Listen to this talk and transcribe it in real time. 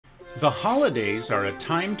The holidays are a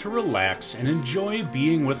time to relax and enjoy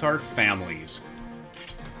being with our families.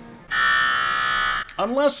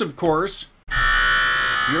 Unless, of course,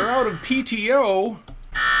 you're out of PTO.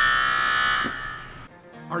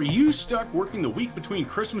 Are you stuck working the week between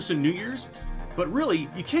Christmas and New Year's? But really,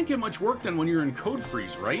 you can't get much work done when you're in code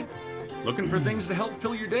freeze, right? Looking for things to help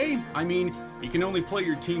fill your day? I mean, you can only play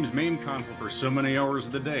your team's MAME console for so many hours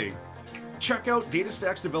of the day. Check out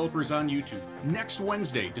DataStax developers on YouTube. Next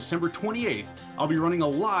Wednesday, December 28th, I'll be running a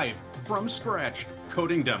live, from scratch,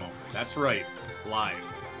 coding demo. That's right, live.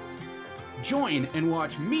 Join and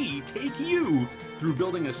watch me take you through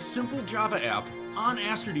building a simple Java app on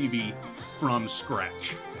AstroDB from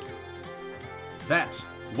scratch. That's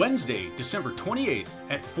Wednesday, December 28th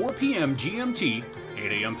at 4 p.m. GMT,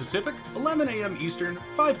 8 a.m. Pacific, 11 a.m. Eastern,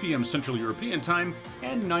 5 p.m. Central European Time,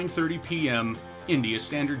 and 9:30 p.m. India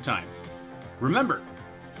Standard Time. Remember,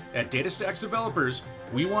 at DataStax Developers,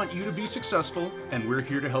 we want you to be successful, and we're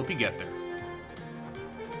here to help you get there.